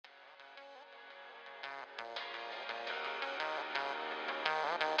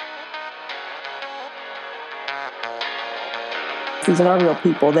These are real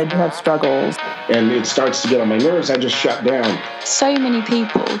people. They do have struggles. And it starts to get on my nerves. I just shut down. So many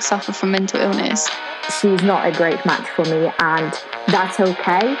people suffer from mental illness. She's not a great match for me, and that's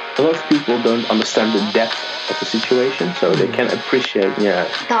okay. A lot of people don't understand the depth of the situation, so they can appreciate,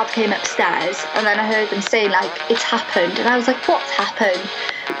 Dad came upstairs, and then I heard them say, it's happened. And I was like, what's happened?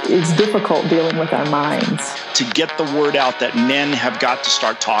 It's difficult dealing with our minds. To get the word out that men have got to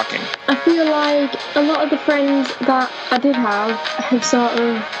start talking. I feel like a lot of the friends that I did have sort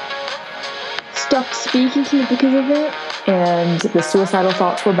of stopped speaking to me because of it. And the suicidal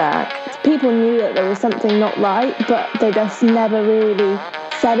thoughts were back. People knew that there was something not right, but they just never really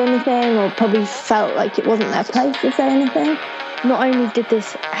said anything, or probably felt like it wasn't their place to say anything. Not only did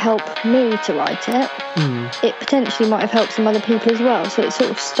this help me to write it, it potentially might have helped some other people as well. So it sort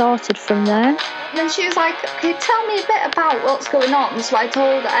of started from there. And then she was like, okay, tell me a bit about what's going on. So I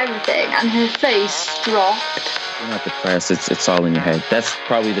told her everything, and her face dropped. You're not depressed, it's all in your head. That's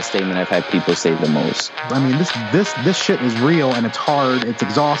probably the statement I've had people say the most. I mean, this shit is real, and it's hard, it's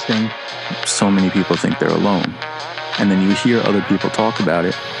exhausting. So many people think they're alone. And then you hear other people talk about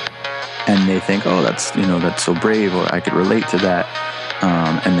it, and they think, oh, that's so brave, or I could relate to that,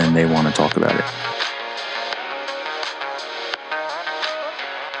 and then they want to talk about it.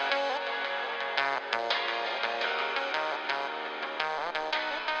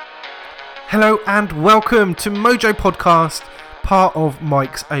 Hello and welcome to Mojo Podcast, part of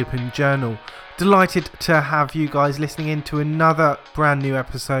Mike's Open Journal. Delighted to have you guys listening in to another brand new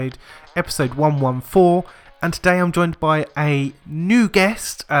episode 114. And today I'm joined by a new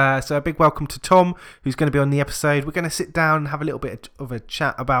guest, so a big welcome to Tom, who's going to be on the episode. We're going to sit down and have a little bit of a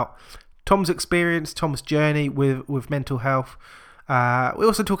chat about Tom's experience, Tom's journey with mental health. We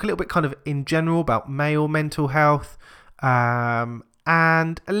also talk a little bit kind of in general about male mental health,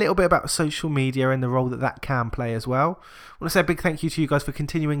 and a little bit about social media and the role that can play as well. I want to say a big thank you to you guys for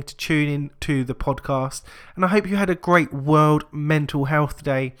continuing to tune in to the podcast, and I hope you had a great World Mental Health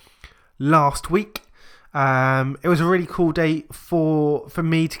Day last week. It was a really cool day for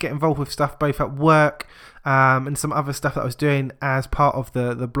me to get involved with stuff both at work and some other stuff that I was doing as part of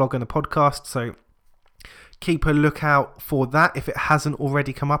the blog and the podcast, so keep a lookout for that. If it hasn't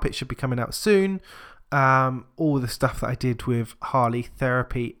already come up, it should be coming out soon. All the stuff that I did with Harley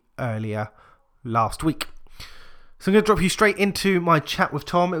Therapy earlier last week. So I'm going to drop you straight into my chat with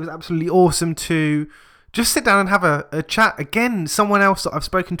Tom. It was absolutely awesome to just sit down and have a chat. Again, someone else that I've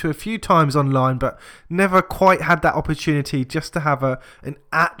spoken to a few times online, but never quite had that opportunity just to have an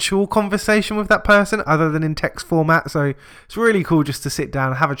actual conversation with that person other than in text format. So it's really cool just to sit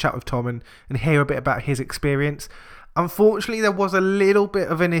down and have a chat with Tom and hear a bit about his experience. Unfortunately, there was a little bit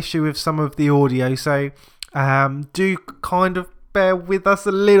of an issue with some of the audio, so do kind of bear with us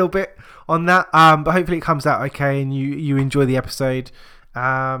a little bit on that, but hopefully it comes out okay and you enjoy the episode.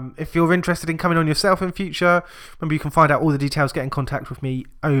 If you're interested in coming on yourself in future, remember you can find out all the details, get in contact with me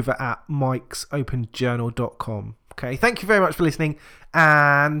over at mikesopenjournal.com. Okay, thank you very much for listening,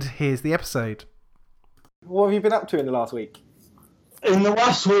 and here's the episode. What have you been up to in the last week? In the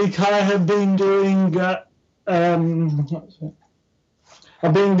last week, I have been doing I've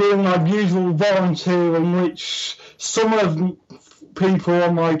been doing my usual volunteering, which some of people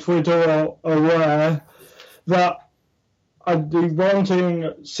on my Twitter are aware that I do volunteering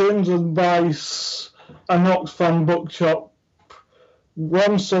at Sims Advice and Oxfam Bookshop,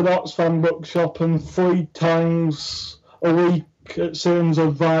 once at Oxfam Bookshop and 3 times a week at Sims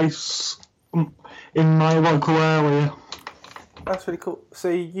Advice in my local area. That's really cool. So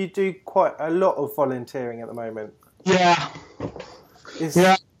you do quite a lot of volunteering at the moment? Yeah. Is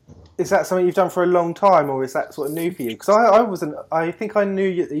that something you've done for a long time, or is that sort of new for you? Because I think I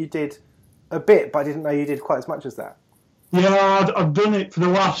knew that you did a bit, but I didn't know you did quite as much as that. Yeah, I've done it for the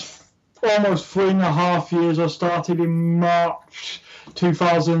last almost 3.5 years. I started in March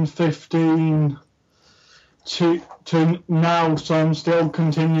 2015 to now, so I'm still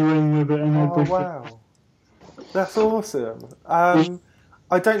continuing with it and everything. Oh, wow. That's awesome. I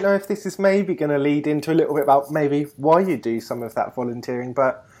don't know if this is maybe going to lead into a little bit about maybe why you do some of that volunteering,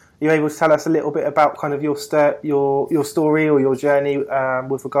 but are you able to tell us a little bit about kind of your story or your journey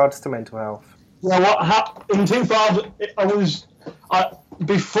with regards to mental health? Yeah, what happened in 2000?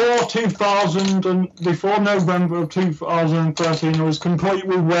 Before November of 2013, I was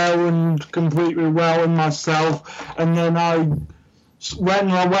completely well in myself, and then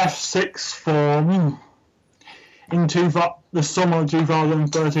when I left sixth form in the summer of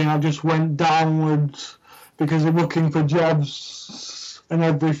 2013, I just went downwards because of looking for jobs and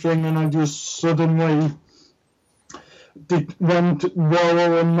everything, and I just suddenly went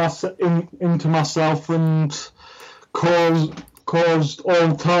wallowing into myself and caused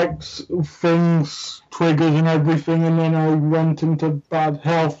all types of things, triggers and everything, and then I went into bad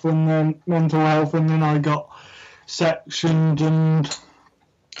health and then mental health, and then I got sectioned, and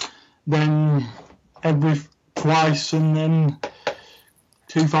then twice, and then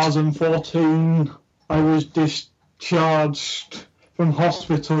 2014 I was discharged from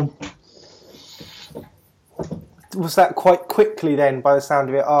hospital. Was that quite quickly then, by the sound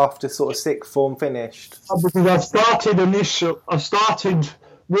of it, after sort of sixth form finished? Because I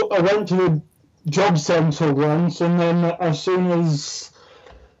went to the job centre once, and then as soon as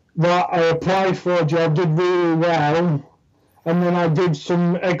that I applied for a job, did really well, and then I did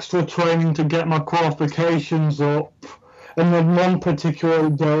some extra training to get my qualifications up, and then one particular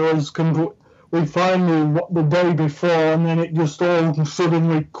day we finally, the day before, and then it just all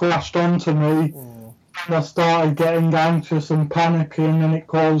suddenly crashed onto me. And I started getting anxious and panicking, and then it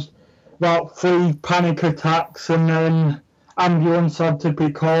caused about 3 panic attacks, and then ambulance had to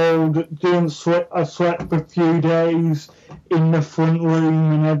be called. I slept for a few days in the front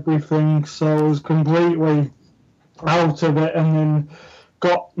room and everything, so I was completely out of it, and then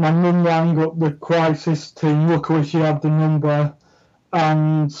got my mum rang up the crisis team. Luckily she had the number,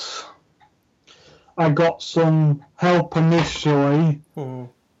 and I got some help initially, and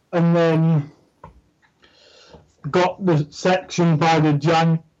then got the section by the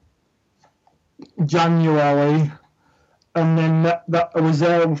January, and then that I was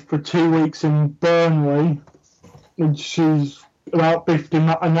there for 2 weeks in Burnley, which is about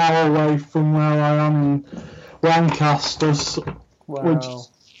an hour away from where I am in Lancaster, which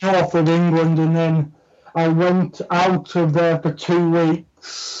is north of England, and then I went out of there for 2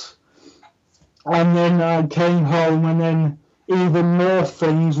 weeks, and then I came home, and then even more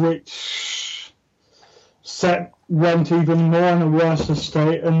things which went even more in a worse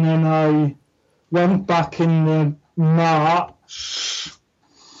state, and then I went back in the March,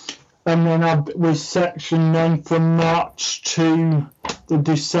 and then I was sectioned then from March to the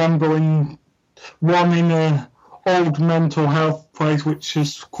December in a old mental health place which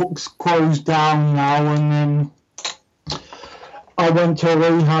is closed down now, and then I went to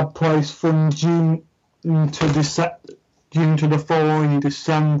a rehab place from June to the following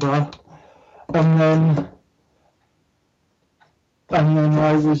December, and then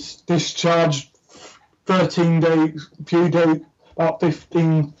I was discharged 13 days if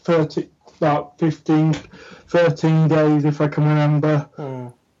I can remember,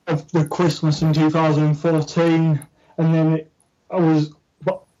 of the Christmas in 2014, and then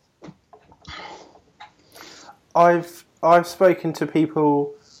I've spoken to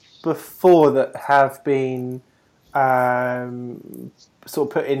people before that have been sort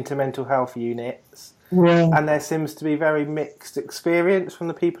of put into mental health units. Yeah. And there seems to be very mixed experience from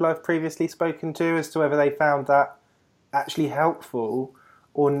the people I've previously spoken to as to whether they found that actually helpful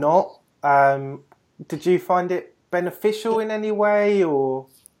or not. Did you find it beneficial in any way, or?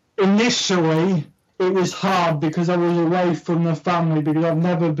 Initially, it was hard because I was away from the family, because I've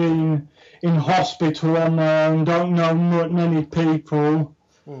never been in hospital on my own, don't know many people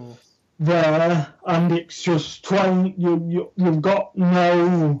there, and it's just you've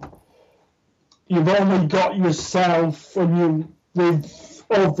only got yourself, and you with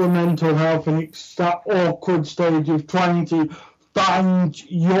other mental health, and it's that awkward stage of trying to find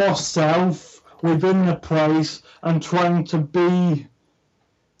yourself within the place and trying to be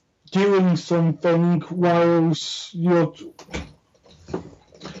doing something whilst you're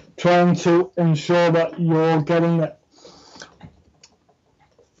trying to ensure that you're getting it,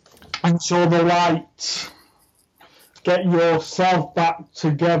 ensure the light. Get yourself back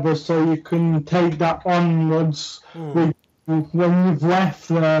together so you can take that onwards when you've left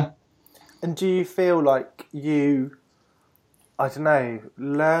there. And do you feel like you, I don't know,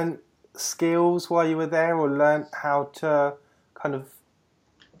 learnt skills while you were there, or learnt how to kind of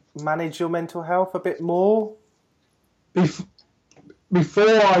manage your mental health a bit more? Before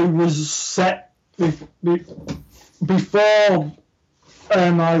I was before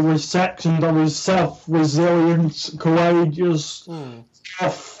I was sectioned, I was self-resilient, courageous,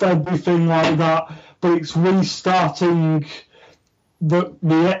 tough, everything like that. But it's restarting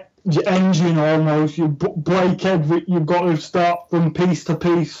the engine almost. You break you've got to start from piece to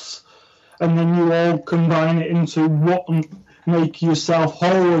piece, and then you all combine it into what make yourself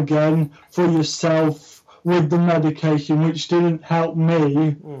whole again for yourself with the medication, which didn't help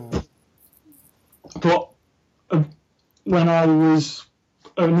me. But when I was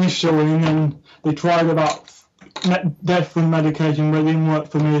initially, and they tried about death from medication, but it didn't work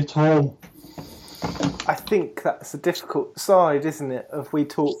for me at all. I think that's a difficult side, isn't it? Of we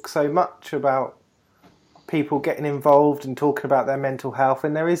talk so much about people getting involved and talking about their mental health,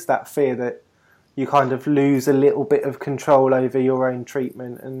 and there is that fear that you kind of lose a little bit of control over your own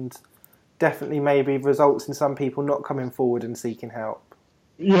treatment, and definitely maybe results in some people not coming forward and seeking help.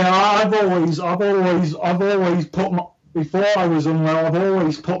 Yeah, I've always put before I was unwell, I've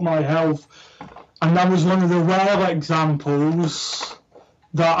always put my health, and that was one of the rare examples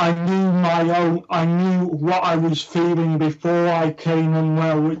that I knew what I was feeling before I came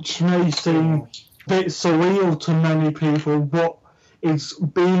unwell, which may seem a bit surreal to many people, but it's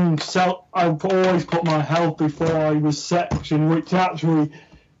I've always put my health before I was sectioned, which actually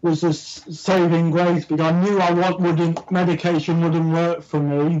was a saving grace, because I knew medication wouldn't work for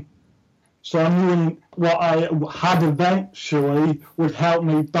me. So I knew what I had eventually would help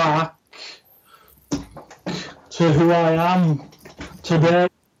me back to who I am today,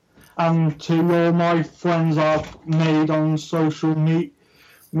 and to all my friends I've made on social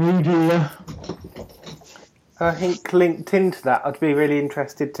media. I think linked into that, I'd be really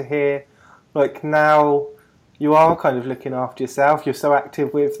interested to hear, like, now you are kind of looking after yourself, you're so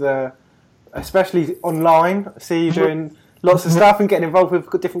active with especially online, I see you doing lots of stuff and getting involved with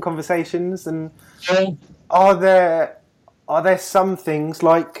different conversations, and are there some things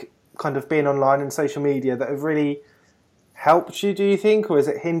like kind of being online and social media that have really helped you, do you think, or has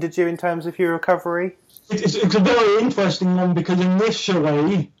it hindered you in terms of your recovery? It's a very interesting one, because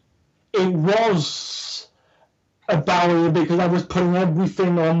initially it was a barrier, because I was putting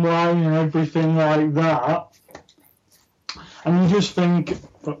everything online and everything like that, and you just think,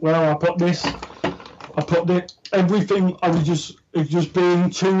 well, I put everything. It's just being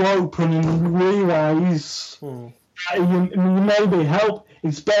too open, and you realise that maybe help.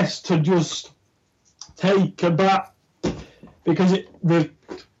 It's best to just take a back, because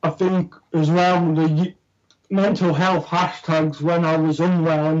I think as well the mental health hashtags when I was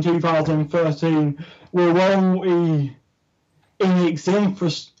unwell in 2013 were only in its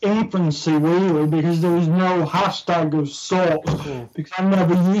infancy, really, because there was no hashtag of sorts, because I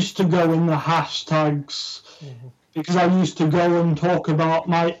never used to go in the hashtags, because I used to go and talk about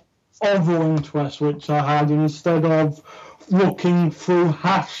my other interests which I had, instead of looking through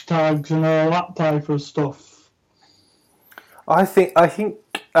hashtags and all that type of stuff. I think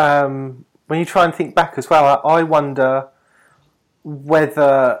when you try and think back as well, I wonder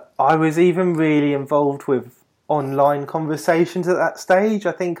whether I was even really involved with online conversations at that stage.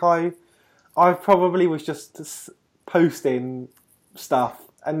 I think I probably was just posting stuff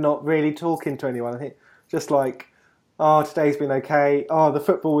and not really talking to anyone. I think just like, oh, today's been okay, oh, the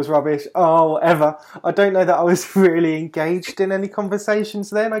football was rubbish, oh, whatever. I don't know that I was really engaged in any conversations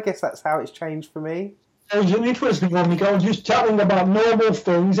then. I guess that's how it's changed for me. It was an interesting one, because I was just chatting about normal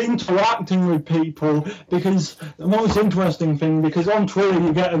things, interacting with people, because the most interesting thing, because on Twitter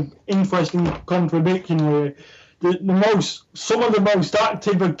you get an interesting contradiction here. Some of the most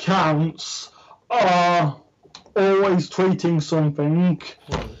active accounts are always tweeting something,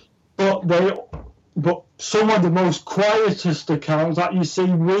 but some of the most quietest accounts that you see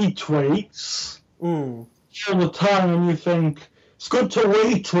retweets all the time, and you think it's good to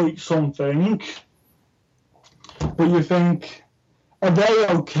retweet something, but you think, are they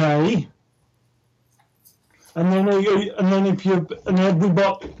okay? And then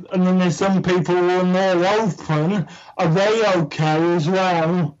there's some people who are more open. Are they okay as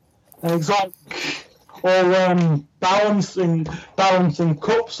well? And it's like or balancing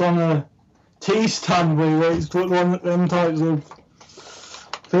cups on a tea stand, really. It's one of them types of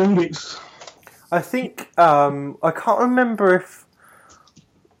things. I think I can't remember if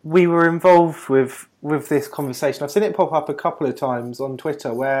we were involved with this conversation. I've seen it pop up a couple of times on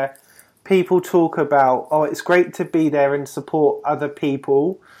Twitter where people talk about, oh, it's great to be there and support other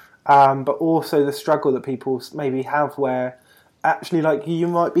people, but also the struggle that people maybe have where actually, like, you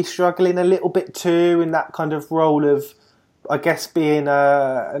might be struggling a little bit too in that kind of role of, I guess, being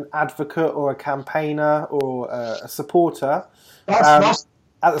an advocate or a campaigner or a supporter at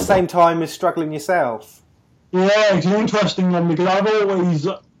the same time as struggling yourself. Yeah, it's an interesting one, because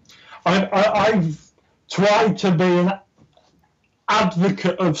I've tried to be an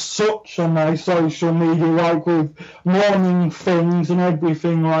advocate of such on my social media, like with morning things and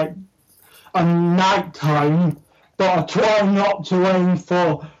everything, like, and night time, but I try not to aim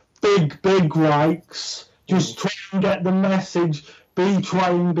for big likes, just try and get the message, try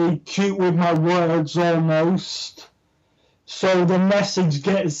and be cute with my words almost, so the message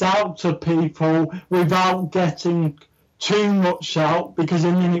gets out to people without getting too much out, because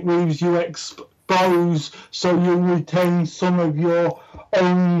then it leaves you exposed, so you retain some of your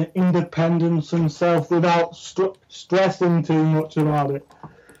own independence and self without stressing too much about it.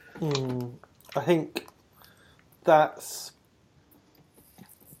 I think that's.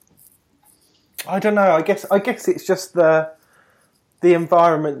 I don't know. I guess it's just the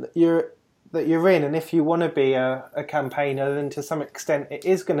environment that you're in, and if you want to be a campaigner, then to some extent it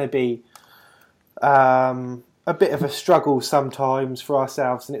is going to be a bit of a struggle sometimes for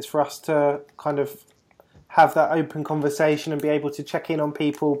ourselves, and it's for us to kind of have that open conversation and be able to check in on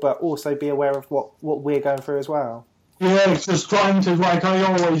people, but also be aware of what we're going through as well. Yeah, it's just trying to, like I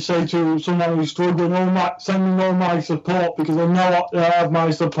always say to someone who's struggling, send me all my support, because I know they have my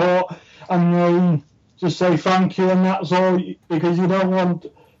support, and just say thank you, and that's all, because you don't want,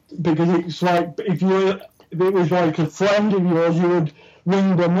 because it's like, if it was like a friend of yours, you would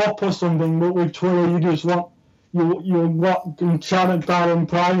ring them up or something, but with Twitter you just want, you can chat about them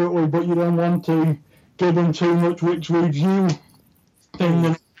privately, but you don't want to give them too much which review thing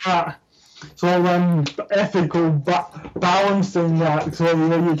and that. So ethical balancing that, so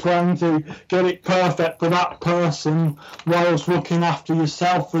you're trying to get it perfect for that person whilst looking after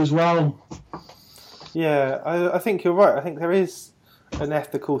yourself as well. Yeah, I think you're right. I think there is an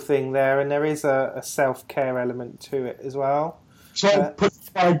ethical thing there, and there is a self-care element to it as well. So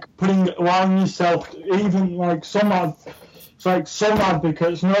allowing yourself, even like some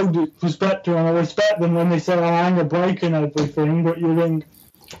advocates, no perspective, and I respect them when they say I hang a break and everything, but you think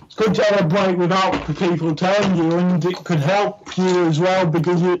it's good to have a break without people telling you, and it could help you as well,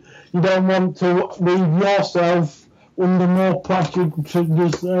 because you don't want to leave yourself under more pressure to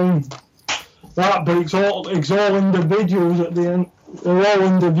just say that, but it's all individuals at the end. We're all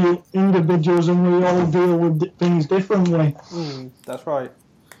individuals, and we all deal with things differently. That's right.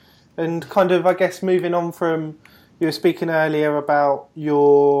 And kind of, I guess, moving on from, you were speaking earlier about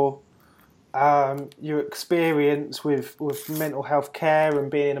your experience with mental health care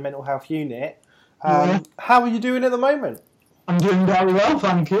and being in a mental health unit. How are you doing at the moment? I'm doing very well,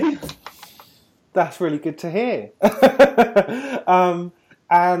 thank you. That's really good to hear.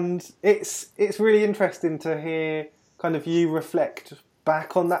 And it's really interesting to hear kind of you reflect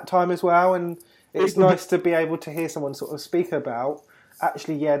back on that time as well, and it's nice to be able to hear someone sort of speak about,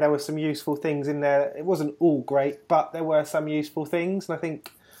 actually, yeah, there were some useful things in there. It wasn't all great, but there were some useful things, and I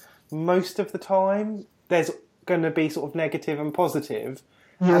think most of the time there's going to be sort of negative and positive,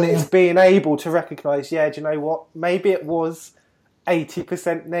 and it's being able to recognise, do you know what, maybe it was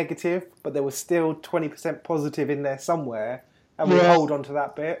 80% negative, but there was still 20% positive in there somewhere, and we hold on to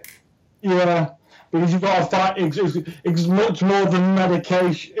that bit. Yeah, because you've got to fight. It's much more than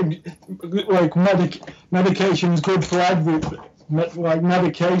medication. Like medication is good for everything. Like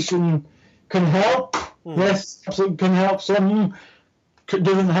medication can help. Yes, it can help some.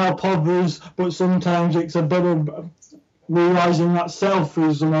 Doesn't help others, but sometimes it's a bit of realising that self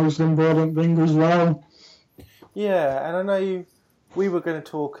is the most important thing as well. Yeah, and I know we were going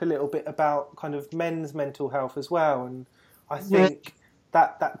to talk a little bit about kind of men's mental health as well, and I think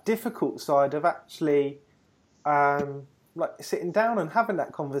that difficult side of actually like sitting down and having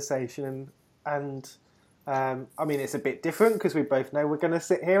that conversation, and I mean, it's a bit different because we both know we're going to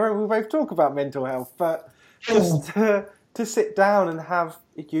sit here and we both talk about mental health, but just to sit down and have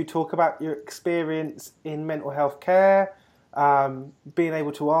you talk about your experience in mental health care, being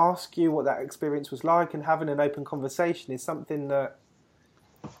able to ask you what that experience was like and having an open conversation is something that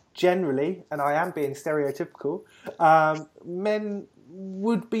generally, and I am being stereotypical, men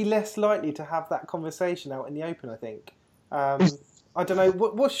would be less likely to have that conversation out in the open, I think. I don't know,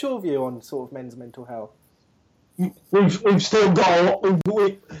 what's your view on sort of men's mental health? We've still got a lot.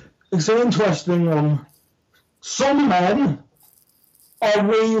 It's an interesting one. Some men are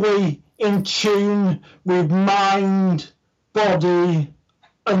really in tune with mind, body,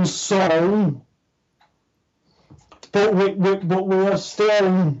 and soul, but we're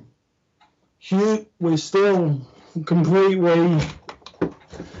still completely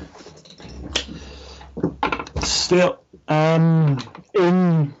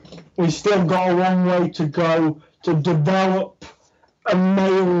we still got a long way to go to develop a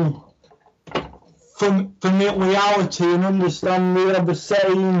male familiarity and understand we have the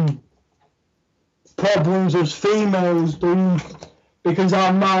same problems as females do, because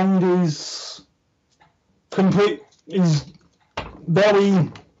our mind is very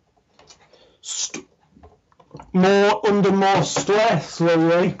under more stress,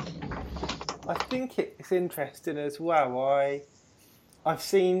 really. I think it's interesting as well. I've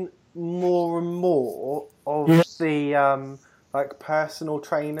seen more and more of the like personal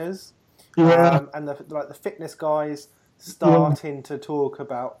trainers and the fitness guys starting to talk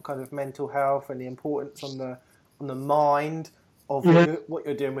about kind of mental health and the importance on the mind of what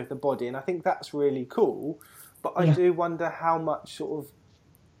you're doing with the body, and I think that's really cool. But I do wonder how much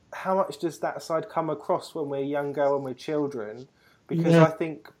does that side come across when we're younger, when we're children, because I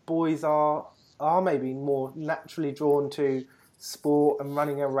think boys are maybe more naturally drawn to sport and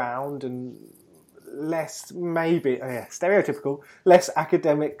running around and less, maybe stereotypical, less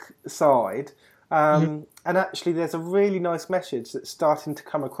academic side. And actually there's a really nice message that's starting to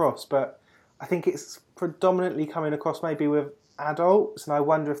come across, but I think it's predominantly coming across maybe with adults, and I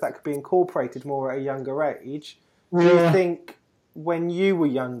wonder if that could be incorporated more at a younger age. Do you think when you were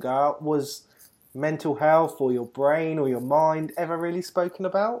younger, was mental health or your brain or your mind ever really spoken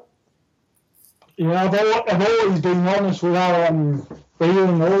about? Yeah, I've always been honest with how I'm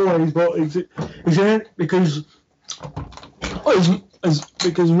feeling, always, but isn't it because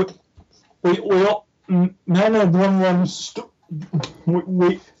we are men are one of them.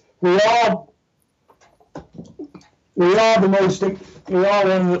 We're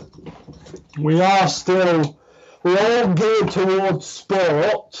all geared towards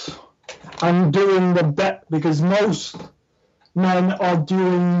sport and doing the best, because most men are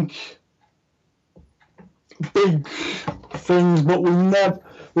doing big things, but we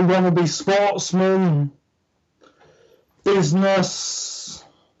want to be sportsmen, business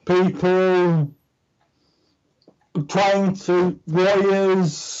people,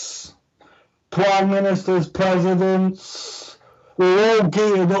 warriors, prime ministers, presidents. We're all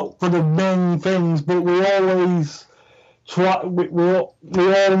geared up for the main things, but we always try. We all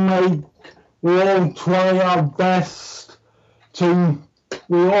try our best to.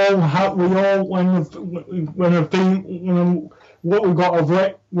 What we've got a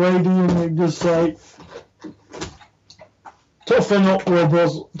radio, and we just say, toughen up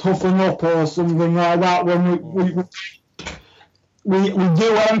or something like that. When we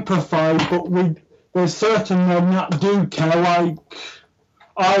do empathise, but there's certain men that do care, like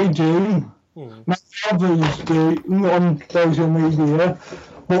I do, my others do on social media,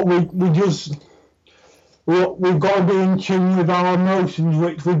 but we've got to be in tune with our emotions,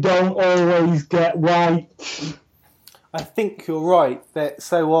 which we don't always get right. I think you're right that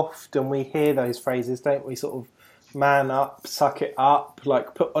so often we hear those phrases, don't we? Sort of man up, suck it up,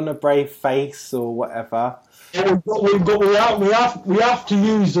 like put on a brave face or whatever. We have to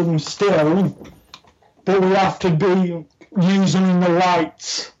use them still, but we have to be using in the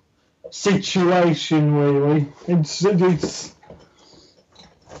right situation. Really,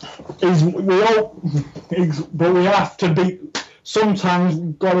 but we have to be. Sometimes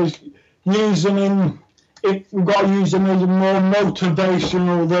we've got to use them we've got to use them as more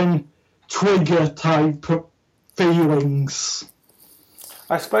motivational than trigger type feelings.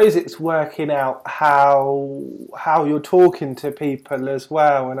 I suppose it's working out how you're talking to people as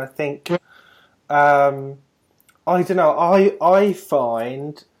well, and I think I don't know. I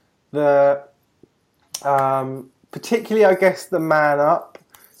find that particularly, I guess, the man up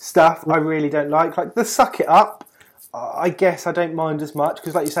stuff I really don't like the suck it up. I guess I don't mind as much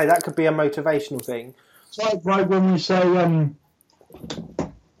because, like you say, that could be a motivational thing. It's like when we say,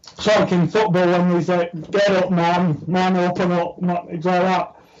 it's like in football when we say, get up, man up and up, it's like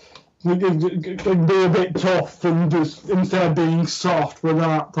that. It can be a bit tough and just, instead of being soft with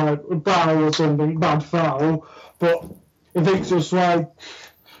that type of foul or something, bad foul. But if it's just like,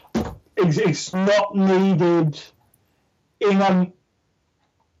 it's not needed in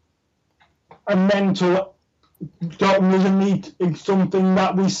a mental, doesn't need, it's something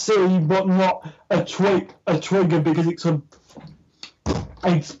that we see, but not a trigger, because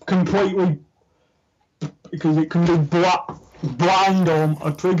it's completely, because it can be blind, or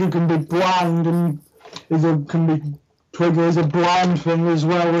a trigger can be blind, and trigger is a blind thing as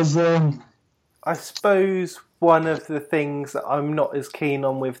well as. I suppose one of the things that I'm not as keen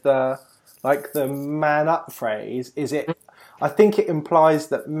on with the man up phrase is I think it implies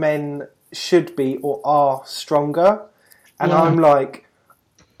that men should be or are stronger, and I'm like,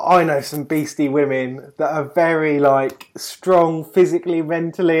 I know some beastie women that are very strong physically,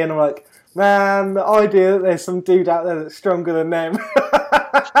 mentally, and I'm like, man, the idea that there's some dude out there that's stronger than them.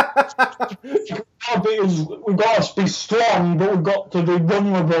 We've got to be strong, but we've got to be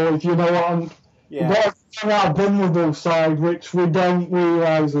vulnerable, if you know what I'm. Yeah. We've got to be our vulnerable side, which we don't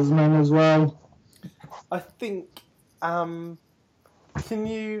realise as men as well. I think. Can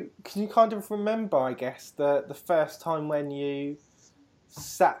you kind of remember, I guess, the first time when you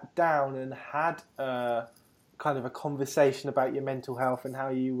sat down and had a kind of a conversation about your mental health and how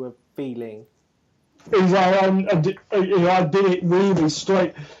you were feeling? I did it really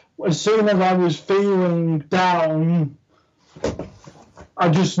straight. As soon as I was feeling down, I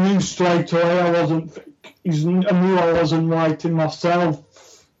just knew straight away I knew I wasn't right in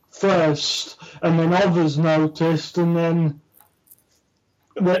myself first, and then others noticed, and then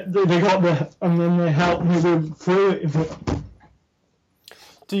they helped me through it.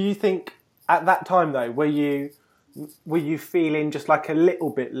 Do you think at that time though, were you feeling just like a little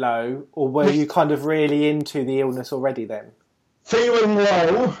bit low, or were you kind of really into the illness already then? Feeling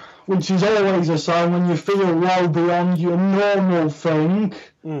low, which is always a sign when you feel low beyond your normal thing,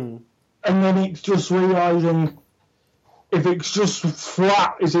 and then it's just realising if it's just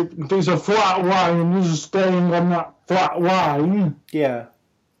flat, if it's a flat line and you're just staying on that flat line, yeah,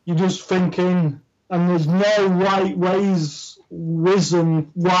 you're just thinking, and there's no right ways, risen,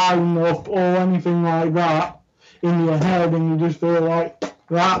 line up or anything like that in your head, and you just feel like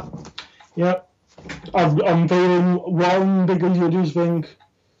that, yep, I'm feeling wrong, because you just think,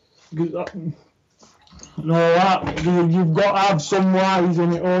 you've got to have some wise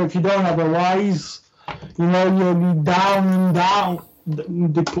in it, or if you don't have a wise, you'll be down,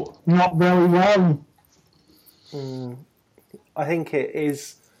 not very well. I think it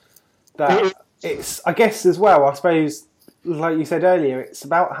is that it's, I guess as well, I suppose, like you said earlier, it's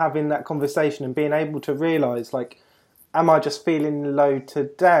about having that conversation and being able to realise, like, am I just feeling low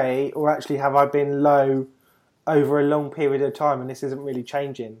today, or actually have I been low over a long period of time and this isn't really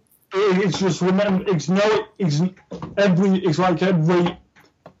changing? It's just, remember, it's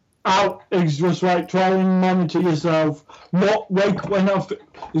just like try and monitor yourself.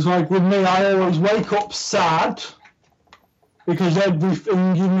 It's like with me, I always wake up sad, because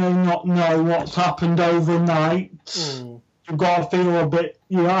everything, you may not know what's happened overnight. You've got to feel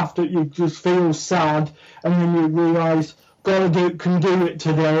you just feel sad, and then you realise, can do it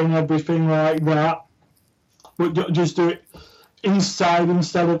today and everything like that. But just do it inside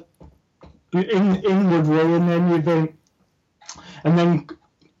instead of inwardly, and then you think, and then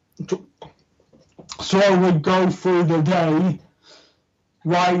slowly go through the day,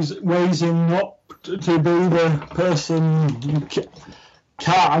 raising up to be the person you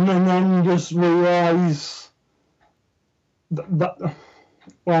can, and then just realise that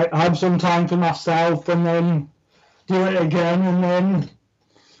like, have some time for myself, and then do it again, and then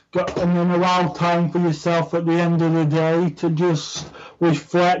allow time for yourself at the end of the day to just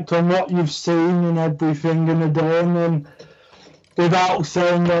reflect on what you've seen and everything in the day, and then without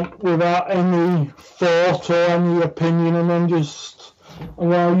saying that, without any thought or any opinion, and then just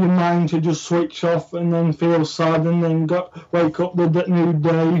allow your mind to just switch off, and then feel sad, and then wake up the new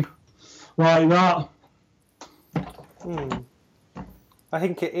day like that. I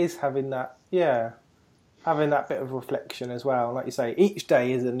think it is having that bit of reflection as well. Like you say, each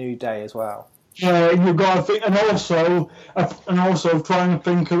day is a new day as well. Yeah, you've got to think, and also try and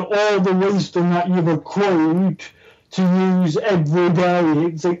think of all the wisdom that you've accrued to use every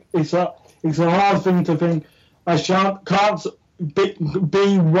day. It's a hard thing to think. I can't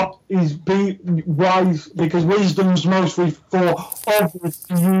be wise, because wisdom's mostly for others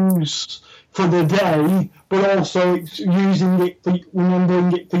to use for the day, but also it's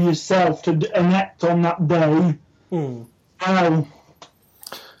remembering it for yourself to enact on that day.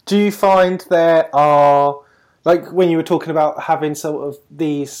 Do you find there are, like when you were talking about having sort of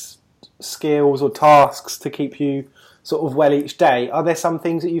these skills or tasks to keep you sort of well each day, are there some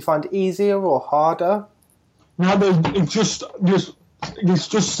things that you find easier or harder? No, it's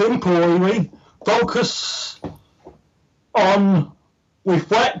just simple, really.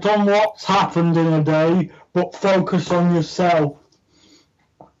 Reflect on what's happened in a day, but focus on yourself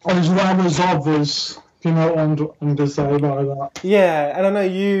as well as others. You know what I'm to say about that? Yeah, and I know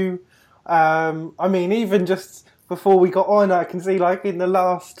you. Even just before we got on, I can see like in the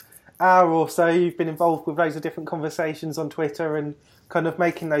last hour or so, you've been involved with loads of different conversations on Twitter and kind of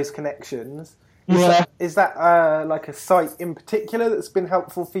making those connections. Is that like a site in particular that's been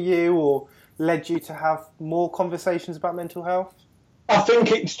helpful for you, or led you to have more conversations about mental health? I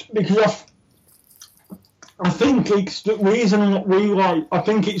think it's because I think it's the reason I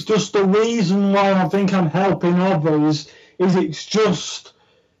think it's just the reason why I think I'm helping others is it's just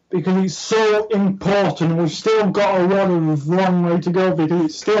because it's so important. We've still got a long way to go, because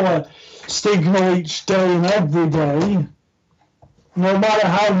it's still a stigma each day and every day. No matter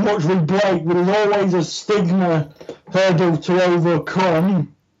how much we break, there's always a stigma hurdle to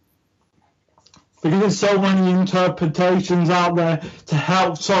overcome. Because there's so many interpretations out there to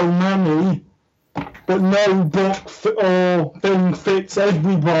help so many, but no book or thing fits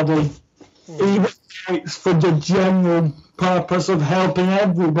everybody, even if it's for the general purpose of helping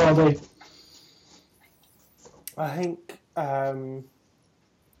everybody. I think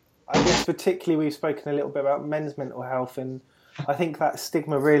I guess particularly we've spoken a little bit about men's mental health, and I think that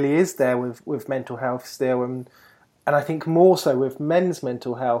stigma really is there with mental health still, and I think more so with men's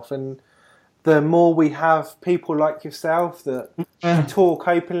mental health. And the more we have people like yourself that talk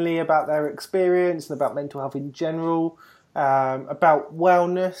openly about their experience and about mental health in general, about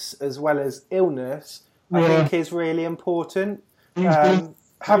wellness as well as illness, I think is really important.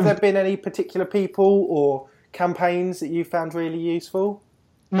 Have there been any particular people or campaigns that you found really useful?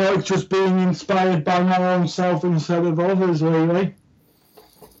 No, it's just being inspired by my own self instead of others, really.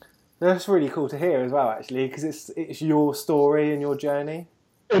 That's really cool to hear as well, actually, because it's your story and your journey.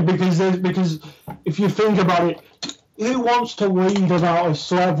 Because if you think about it, who wants to read about a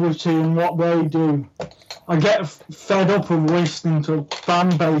celebrity and what they do? I get fed up of listening to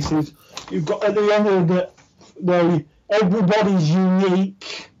fan bases. You've got, at the end of the day, everybody's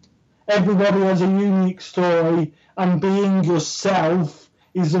unique. Everybody has a unique story, and being yourself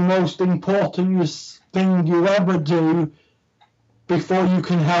is the most important thing you ever do before you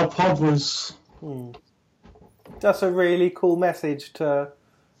can help others. That's a really cool message to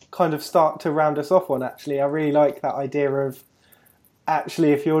kind of start to round us off on, actually. I really like that idea of,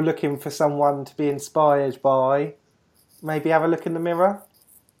 actually, if you're looking for someone to be inspired by, maybe have a look in the mirror.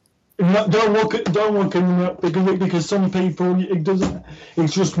 Don't look in the mirror, because some people,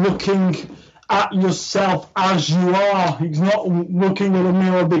 it's just looking at yourself as you are. It's not looking at a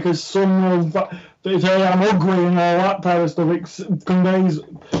mirror because someone they say I'm ugly and all that type of stuff.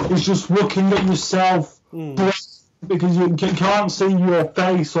 It's just looking at yourself because you can't see your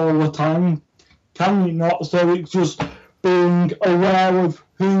face all the time, can you not? So it's just being aware of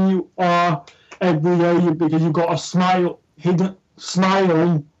who you are every day, because you've got a hidden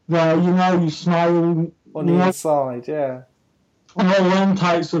smile there, you smile on the inside, yeah. And all them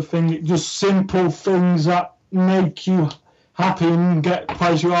types of things, just simple things that make you happy and get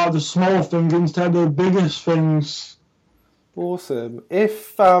pleasure out of the small things instead of the biggest things. Awesome.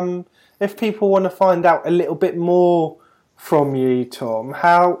 If people want to find out a little bit more from you, Tom,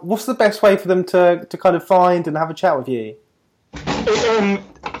 what's the best way for them to kind of find and have a chat with you?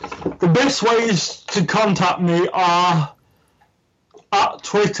 The best ways to contact me are at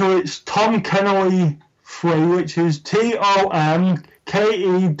Twitter. It's Tom Kennelly 3, which is TomKennerley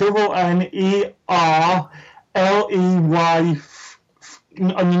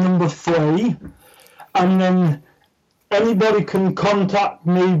and the number 3, and then anybody can contact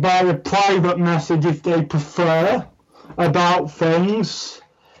me by a private message if they prefer about things,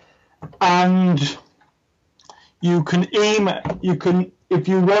 and you can email. If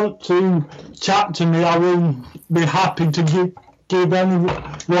you want to chat to me, I will be happy to give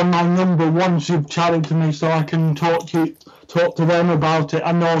anyone my number once you've chatted to me, so I can talk to them about it,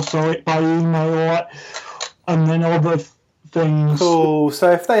 and also it by email, and then other things. Cool.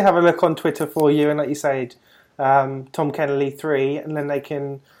 So if they have a look on Twitter for you, and like you said, Tom Kennelly 3, and then they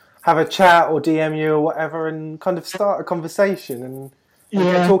can have a chat or DM you or whatever, and kind of start a conversation and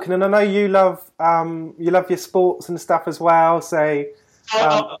get talking. And I know you love your sports and stuff as well. So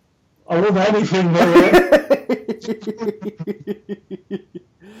I love anything.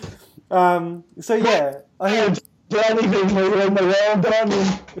 So yeah, I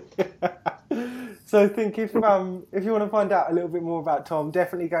So I think if you want to find out a little bit more about Tom,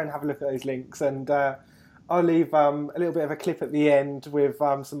 definitely go and have a look at those links, and I'll leave a little bit of a clip at the end with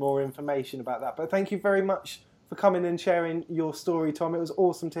some more information about that. But thank you very much for coming and sharing your story, Tom. It was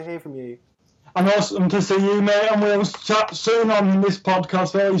awesome to hear from you. And awesome to see you, mate, and we'll chat soon on this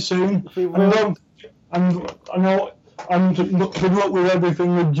podcast, very soon. We will. And good luck with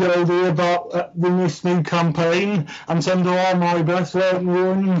everything with Jodie about this new campaign, and send her all my best, won't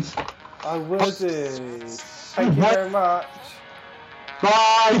you? I will do. Thank you very much.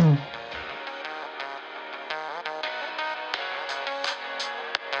 Bye.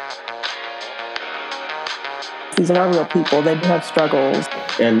 These are real people. They do have struggles.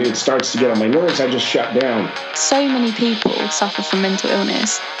 And it starts to get on my nerves. I just shut down. So many people suffer from mental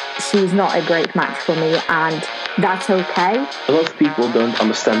illness. She's not a great match for me, and that's okay. A lot of people don't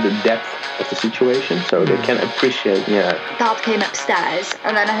understand the depth of the situation, so they can appreciate, Dad came upstairs,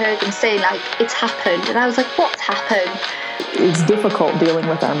 and then I heard him saying, it's happened. And I was like, what's happened? It's difficult dealing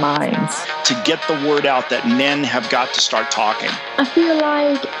with our minds. To get the word out that men have got to start talking. I feel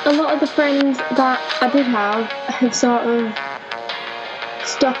like a lot of the friends that I did have sort of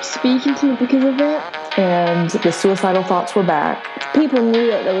stopped speaking to me because of it. And the suicidal thoughts were back. People knew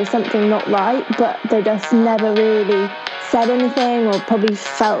that there was something not right, but they just never really said anything, or probably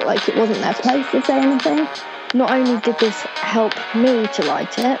felt like it wasn't their place to say anything. Not only did this help me to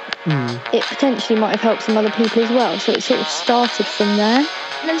write it, it potentially might have helped some other people as well. So it sort of started from there.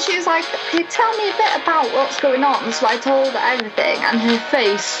 And then she was like, "Can you tell me a bit about what's going on?" So I told her everything, and her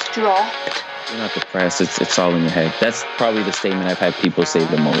face dropped. You're not depressed. It's all in your head. That's probably the statement I've had people say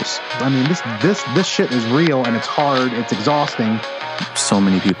the most. I mean, this shit is real, and it's hard. It's exhausting. So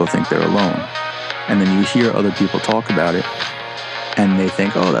many people think they're alone, and then you hear other people talk about it, and they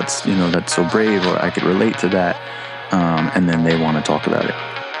think, oh, that's so brave, or I could relate to that, and then they want to talk about it.